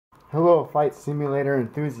Hello flight simulator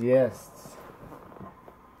enthusiasts.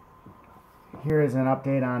 Here is an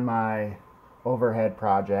update on my overhead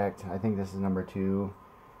project. I think this is number 2.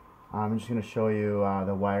 I'm just going to show you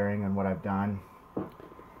the wiring and what I've done.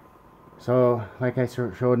 So like I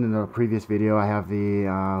showed in the previous video, I have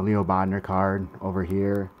the Leo Bodnar card over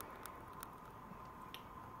here.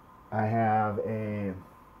 I have a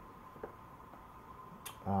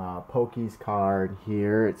PoKeys card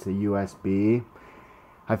here. It's a USB.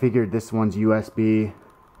 I figured this one's USB.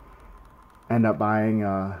 End up buying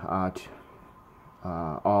all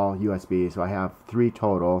USB, so I have 3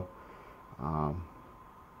 total.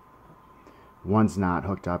 One's not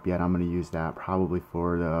hooked up yet. I'm going to use that probably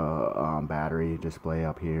for the battery display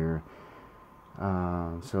up here.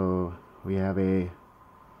 So we have a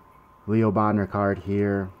Leo Bodnar card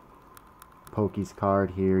here, PoKeys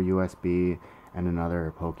card here, USB, and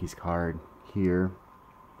another PoKeys card here.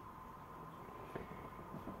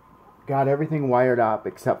 Got everything wired up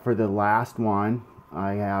except for the last one.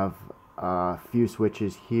 I have a few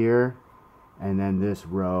switches here and then this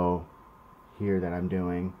row here that I'm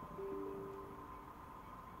doing.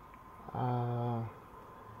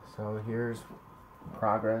 So here's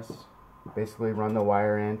progress. Basically run the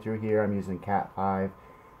wire in through here. I'm using Cat 5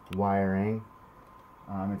 wiring.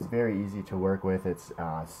 It's very easy to work with. It's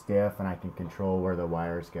stiff and I can control where the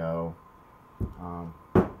wires go.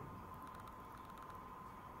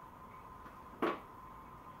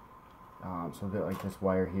 So that, like this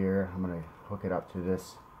wire here, I'm going to hook it up to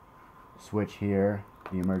this switch here,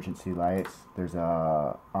 the emergency lights. There's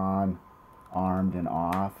a on, armed, and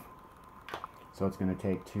off. So it's going to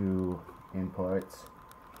take 2 inputs.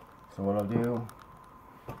 So what I'll do,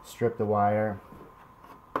 strip the wire.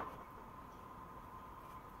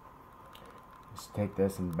 Just take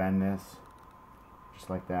this and bend this, just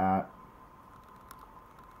like that.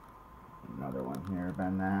 Another one here,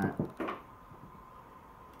 bend that.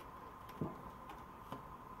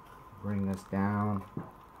 Bring this down,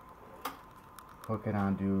 hook it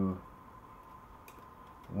onto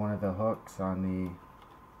one of the hooks on the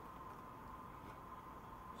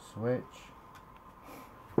switch.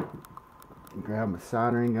 Grab my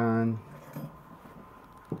soldering gun,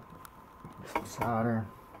 some solder.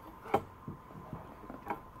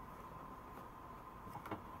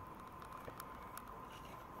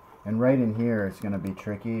 And right in here it's going to be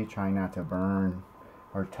tricky, trying not to burn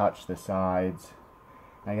or touch the sides.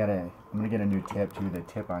 I'm gonna get a new tip too. The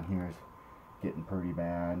tip on here is getting pretty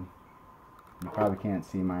bad. You probably can't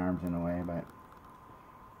see my arms in the way, but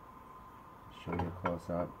I'll show you a close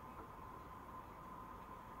up.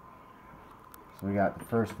 So we got the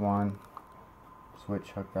first one,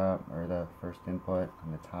 switch hooked up, or the first input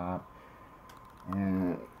on the top,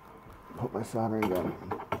 and put my soldering gun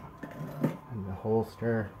in the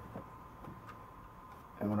holster.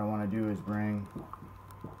 And what I want to do is bring,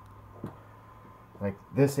 like,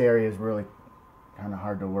 this area is really kind of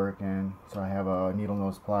hard to work in, so I have a needle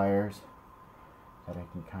nose pliers that I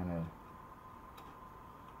can kind of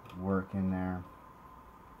work in there,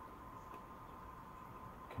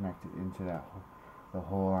 connect it into that the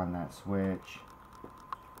hole on that switch.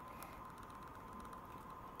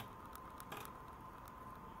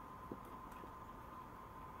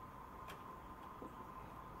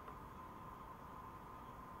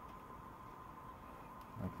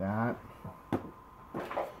 Like that.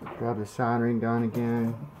 Grab the soldering gun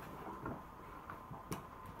again.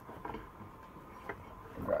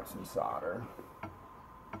 Grab some solder.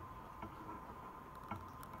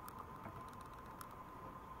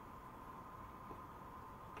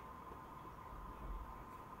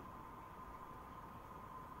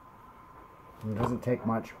 It doesn't take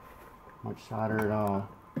much solder at all.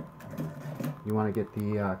 You want to get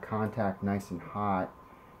the contact nice and hot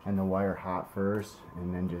and the wire hot first,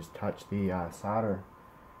 and then just touch the solder.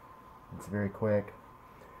 It's very quick.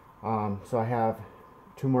 So I have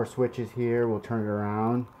 2 more switches here. We'll turn it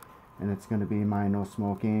around, and it's going to be my no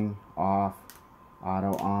smoking off,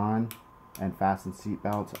 auto on, and fasten seat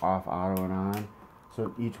belts off, auto, and on.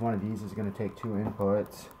 So each one of these is going to take 2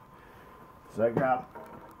 inputs. So I got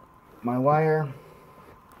my wire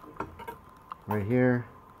right here.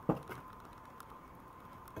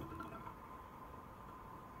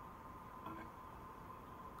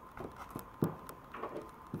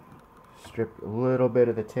 Strip a little bit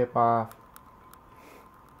of the tip off.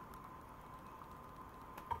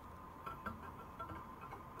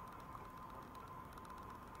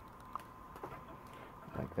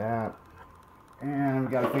 Like that. And we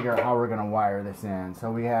got to figure out how we're going to wire this in. So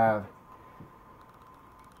we have,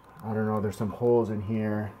 I don't know, there's some holes in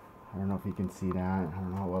here. I don't know if you can see that. I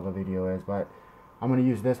don't know how well the video is, but I'm going to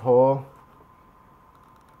use this hole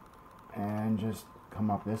and just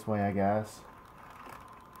come up this way, I guess.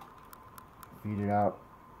 Feed it up.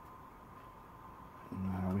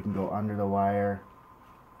 We can go under the wire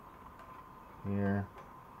here,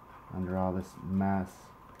 under all this mess.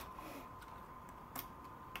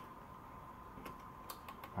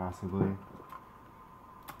 Possibly.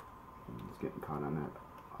 It's getting caught on that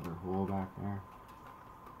other hole back there.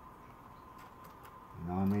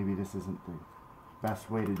 You know, maybe this isn't the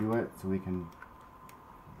best way to do it, so we can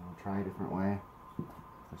try a different way. If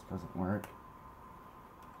this doesn't work.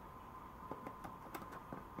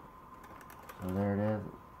 So there it is.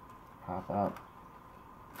 Pop up.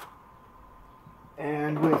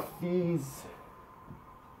 And with these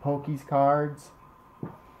PoKeys cards,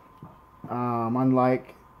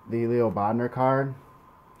 unlike the Leo Bodnar card,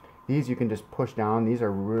 these you can just push down. These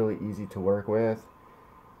are really easy to work with.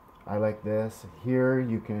 I like this. Here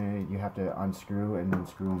you have to unscrew and then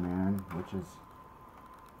screw them in, which is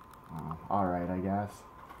alright, I guess.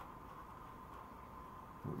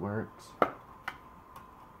 It works.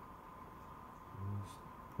 Just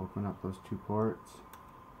open up those two ports,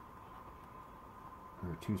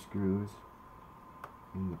 or two screws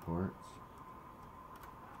in the ports.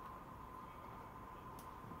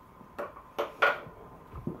 I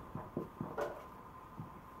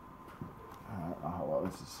don't know how well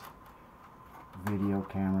this is video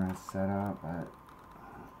camera is set up, but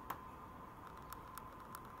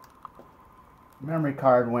memory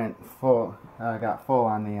card went full, got full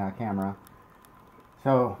on the camera.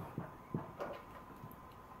 So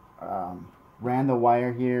ran the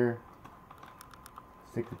wire here,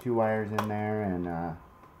 stick the two wires in there, and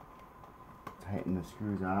tighten the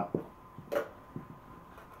screws up. And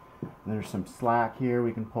there's some slack here.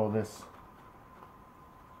 We can pull this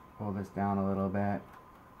down a little bit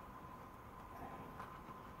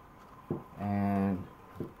and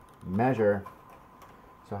measure.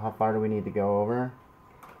 So how far do we need to go over?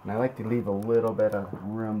 And I like to leave a little bit of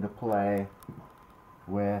room to play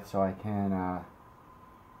with, so I can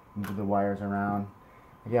move the wires around.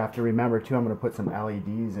 You have to remember too, I'm going to put some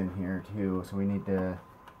LEDs in here too, so we need to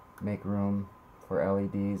make room for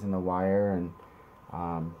LEDs in the wire, and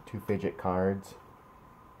two fidget cards.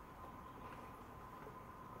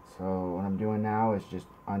 So what I'm doing now is just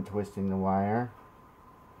untwisting the wire.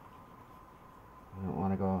 I don't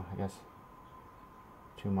want to go, I guess,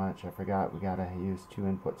 too much. I forgot we gotta use two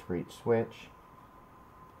inputs for each switch.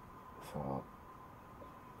 So I'll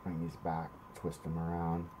bring these back, twist them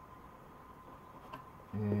around.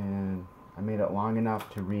 And I made it long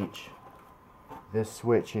enough to reach this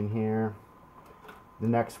switch in here. The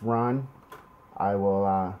next run, I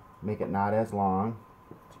will make it not as long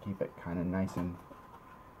to keep it kind of nice and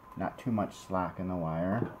not too much slack in the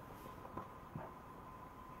wire.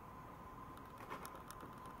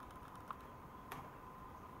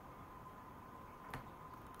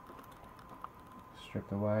 Strip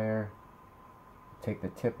the wire, take the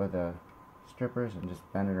tip of the strippers and just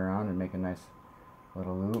bend it around and make a nice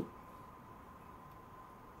little loop.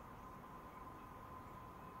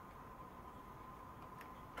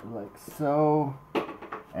 Like so.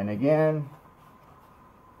 And again,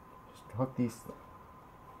 just hook these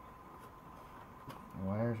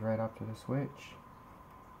wires right up to the switch.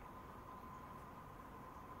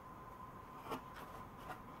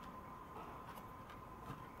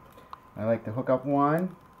 I like to hook up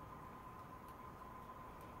one,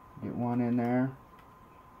 get one in there,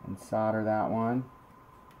 and solder that one,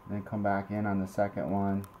 then come back in on the second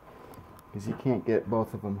one, because you can't get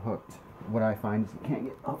both of them hooked. What I find is you can't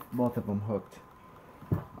get both of them hooked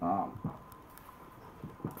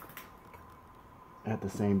at the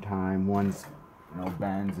same time. One's,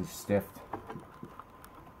 bends, is stiff.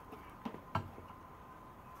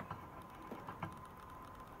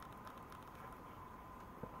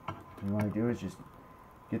 What you want to do is just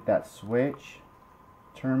get that switch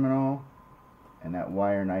terminal and that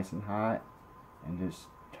wire nice and hot, and just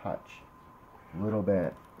touch a little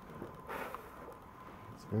bit.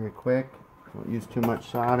 It's very quick. Don't use too much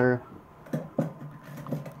solder. It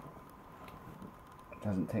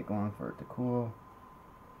doesn't take long for it to cool.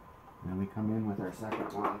 And then we come in with our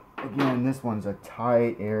second one. Again, this one's a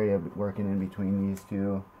tight area working in between these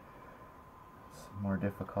two. It's more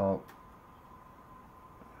difficult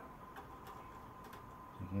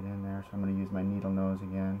to get in there, so I'm going to use my needle nose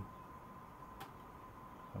again.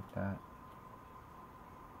 Hook that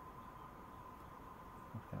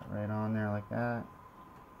right on there like that.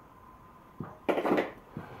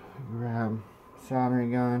 Grab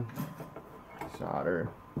soldering gun, solder.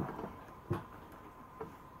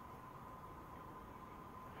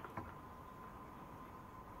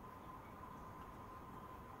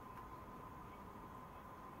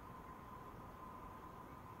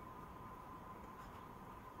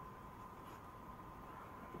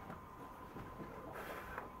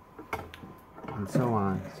 and so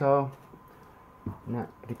on. So I'm not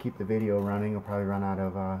going to keep the video running. I'll probably run out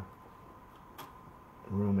of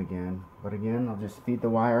room again. But again, I'll just feed the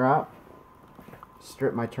wire up,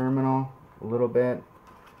 strip my terminal a little bit,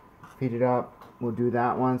 feed it up. We'll do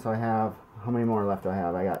that one. So I have, how many more left do I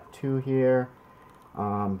have? I got 2 here.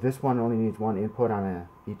 This one only needs 1 input on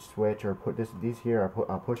each switch, or put these here are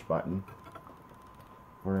a push button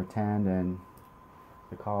for attend and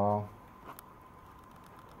the call.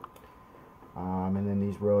 And then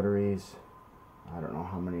these rotaries, I don't know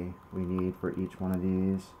how many we need for each one of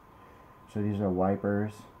these. So these are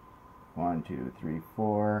wipers. 1, 2, 3,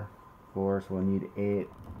 4. 4, so we'll need 8.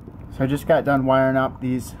 So I just got done wiring up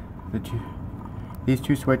these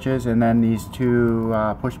two switches and then these 2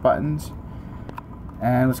 push buttons.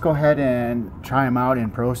 And let's go ahead and try them out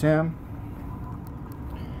in prosim.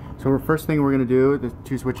 So first thing we're going to do, the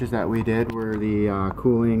 2 switches that we did were the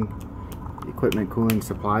equipment cooling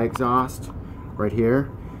supply exhaust right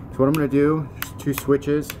here. So what I'm going to do, there's 2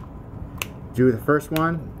 switches. Do the first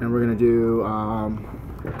one, and we're going to do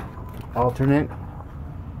alternate.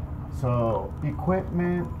 So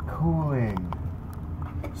equipment cooling.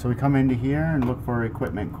 So we come into here and look for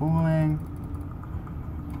equipment cooling.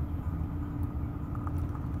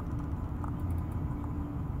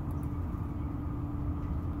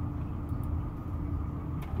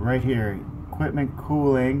 Right here, equipment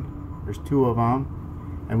cooling, there's 2 of them,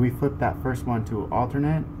 and we flip that first one to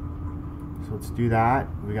alternate. So let's do that.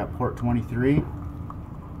 We got port 23.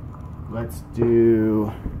 Let's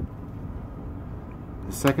do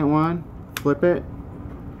the second one, flip it,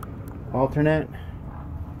 alternate,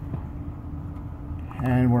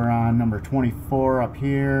 and we're on number 24 up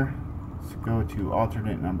here. Let's go to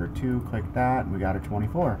alternate number 2, click that, and we got a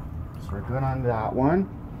 24. So we're good on that one.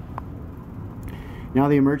 Now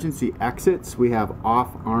the emergency exits, we have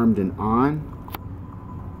off, armed, and on.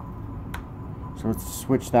 So let's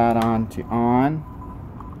switch that on to on.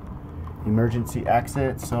 Emergency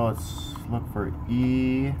exit, so let's look for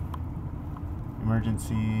E.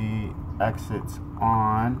 Emergency exits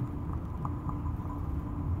on.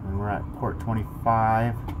 And we're at port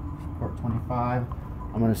 25. Port 25.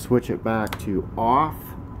 I'm going to switch it back to off.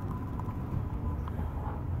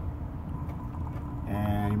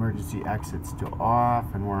 And emergency exits to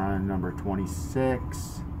off, and we're on number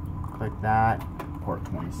 26. Click that, port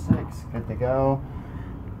 26, good to go.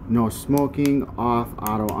 No smoking, off,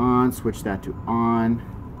 auto on, switch that to on.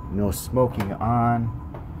 No smoking on.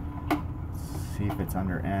 Let's see if it's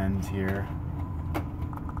under ends here.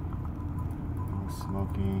 No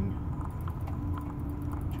smoking.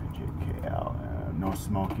 JJKL, no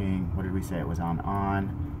smoking. What did we say it was on?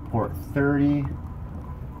 Port 30.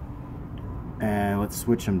 And let's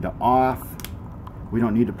switch them to off. We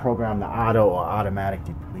don't need to program the auto or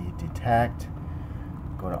automatically detect.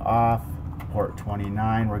 Go to off. Port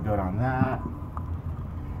 29, we're good on that.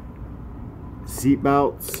 Seat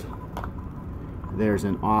belts. There's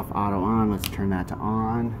an off, auto on. Let's turn that to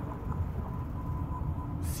on.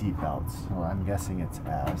 Seat belts. So I'm guessing it's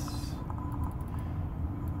S.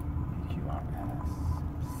 PQRS.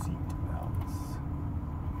 Seat belts.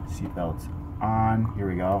 Seat belts on. Here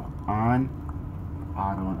we go. On.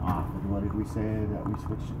 Auto and off. What did we say that we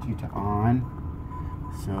switched it to on?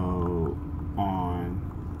 So on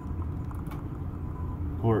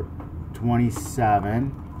port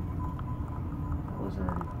 27. That was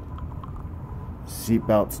already. Seat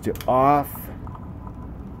belts to off.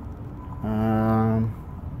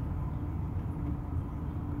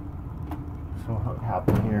 So what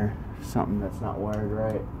happened here? Something that's not wired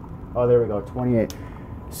right. Oh, there we go. 28.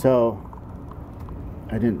 So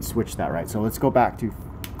I didn't switch that right. So let's go back to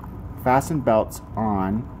fasten belts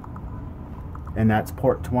on, and that's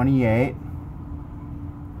port 28.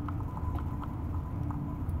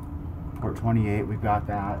 Port 28, we've got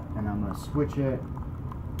that, and I'm going to switch it.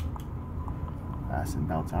 Fasten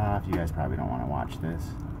belts off. You guys probably don't want to watch this.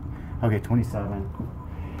 Okay, 27.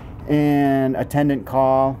 And attendant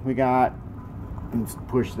call, we got, let's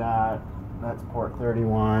push that. That's port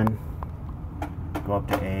 31. Go up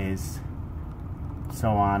to A's. So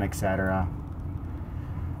on, etc.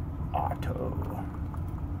 Auto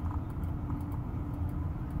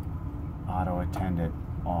attendant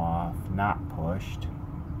off, not pushed.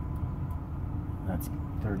 That's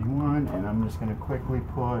 31, and I'm just going to quickly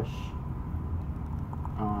push.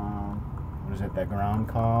 What is it? That ground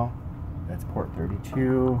call. That's port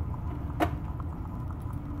 32.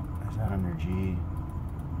 Is that under G? A,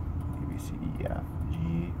 B, C, E, F,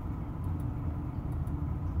 G.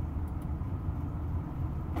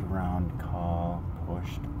 Ground call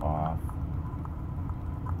pushed off.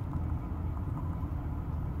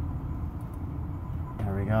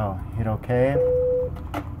 There we we go. Hit OK.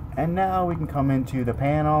 And now we can come into the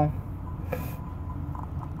panel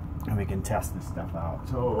and we can test this stuff out.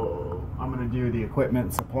 So I'm going to do the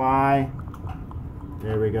equipment supply.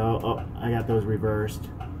 There we go. Oh, I got those reversed.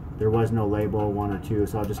 There was no label 1 or 2,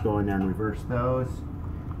 so I'll just go in there and reverse those.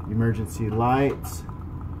 Emergency lights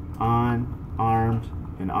on, armed,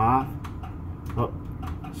 and off. Oh,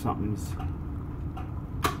 something's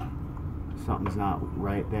not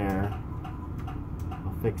right there.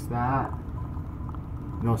 I'll fix that.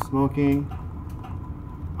 No smoking.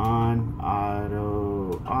 On,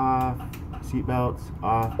 auto, off. Seatbelts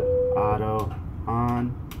off, auto,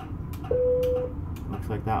 on. Looks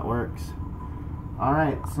like that works.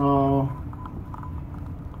 Alright, so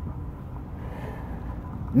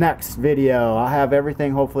next video, I'll have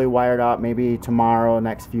everything hopefully wired up maybe tomorrow,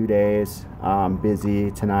 next few days.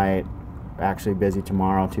 Busy tonight, actually busy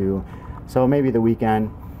tomorrow too. So maybe the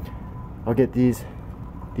weekend I'll get these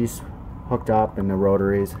hooked up and the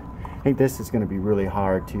rotaries. I think this is going to be really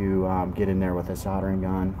hard to get in there with a soldering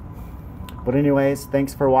gun. But anyways,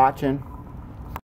 thanks for watching.